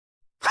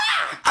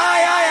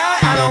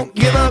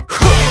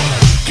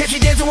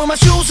with my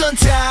shoes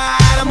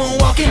untied, I'm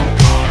walking.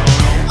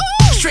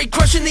 Straight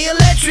crushing the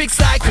electrics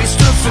like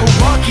Christopher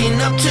walking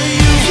up to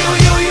you.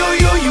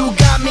 You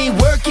got me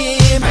working.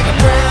 Like a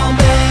brown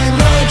bag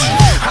lunch,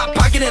 hot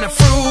pocket and a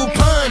fruit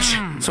punch.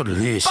 So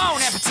delicious.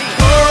 Bon appetit.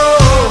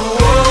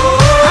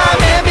 I'm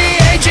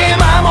NBA Jam,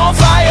 I'm on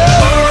fire.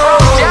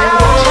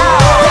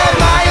 That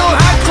my old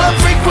hot club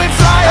frequent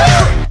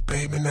flyer.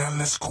 Baby, now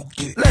let's go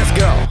get it. Let's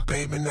go.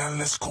 Baby, now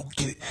let's go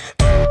get it.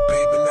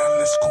 Baby, now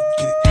let's go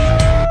get it.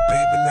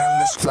 Baby, now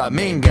let's go.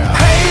 Flamingo.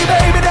 Hey,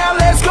 baby, now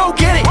let's go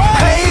get it.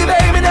 Hey,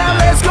 baby, now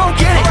let's go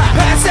get it.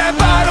 Pass that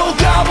bottle,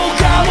 gobble,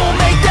 gobble,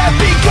 make that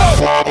beat go.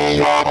 Wobble,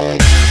 wobble.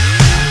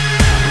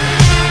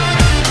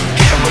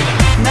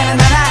 Na na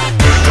na na.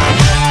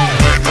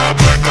 Break up,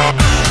 break up.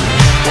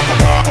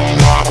 Wobble,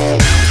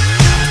 wobble.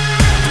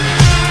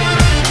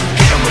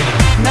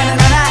 Na na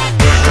na na.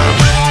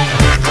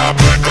 Break up,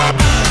 break up, break up.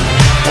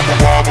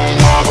 Wobble,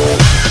 wobble.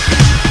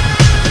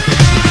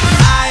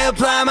 I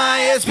apply my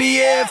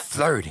SPF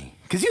flirty,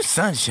 cause you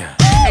sunshine.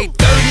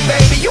 8:30,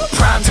 baby, you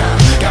prime time.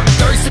 Got me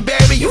thirsty,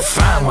 baby, you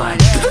fine wine.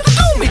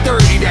 Do me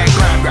 30, that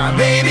grind,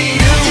 baby.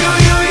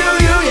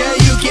 Yeah,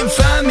 you can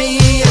find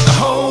me at the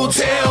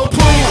hotel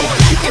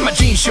pool. In my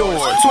jean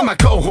shorts, with my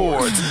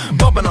cohorts,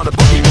 bumping on the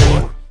boogie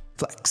board.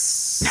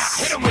 Flex. Now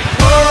hit 'em with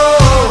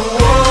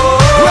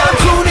I'm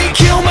Clooney,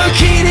 Kilmer,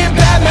 Keaton,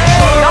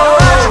 Batman.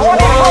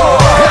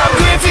 I'm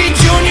Griffey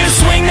Jr.,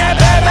 swing that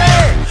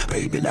Batman.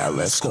 Baby, now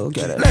let's go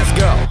get it. Let's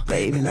go.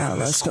 Baby, now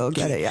let's go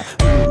get it, yeah.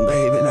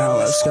 Baby, now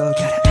let's go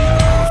get it.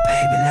 Oh,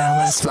 baby, now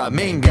let's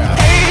Flamingo.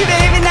 Hey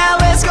baby, now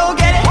let's go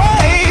get it.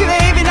 Hey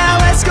baby, now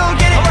let's go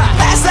get it.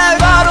 Pass that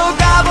bottle,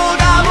 gobble,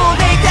 gobble,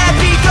 make that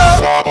beat go.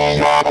 wobble,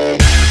 wobble.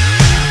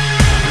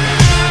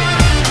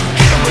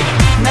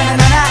 Na na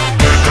na na.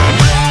 Break up,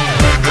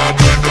 break up,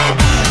 break up.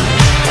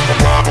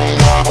 Wobble,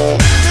 wobble.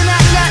 Na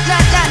na na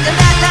na na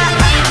na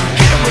na.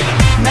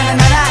 Na na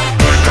na na.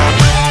 Break up,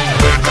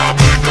 break up,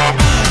 break up.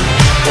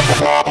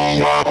 Wobble,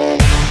 wobble.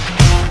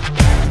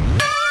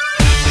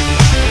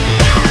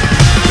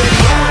 Baby,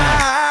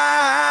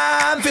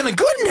 I'm feeling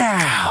good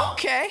now.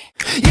 Okay.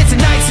 Yeah,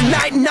 tonight's the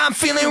night and I'm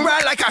feeling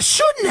right like I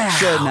should now.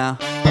 Should now.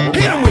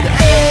 Hit 'em with a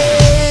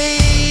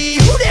hey,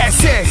 who that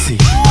sexy?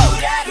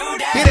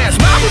 Yeah, that's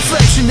my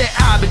reflection that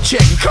I've been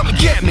checking. Come and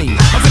get me.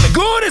 I'm feeling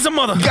good as a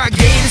mother. Got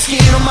gator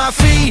skin on my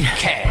feet.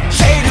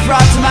 Shaded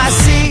rock to my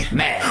seat.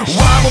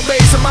 Wobble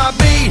bass on my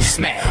beat.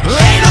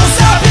 Ain't no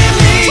stopping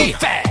me.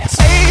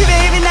 Fast. Hey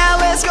baby, now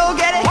let's go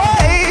get it.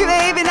 Hey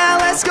baby, now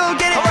let's go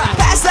get it.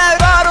 Pass that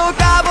bottle,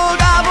 gobble,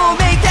 gobble,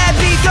 make that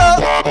beat go.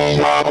 Wobble,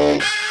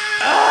 wobble.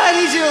 I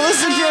need you to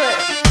listen to it.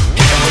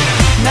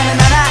 Na na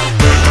na na.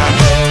 Break up,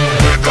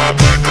 break up,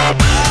 break up.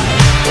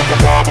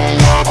 Wobble,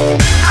 wobble.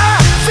 I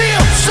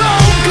feel so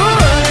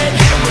good.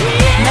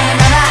 Na na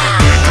na na.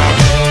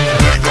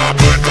 Break up,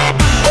 break up.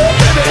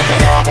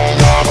 Wobble,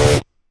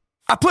 wobble.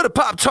 I put a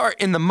Pop-Tart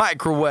in the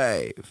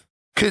microwave,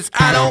 'cause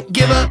I don't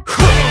give a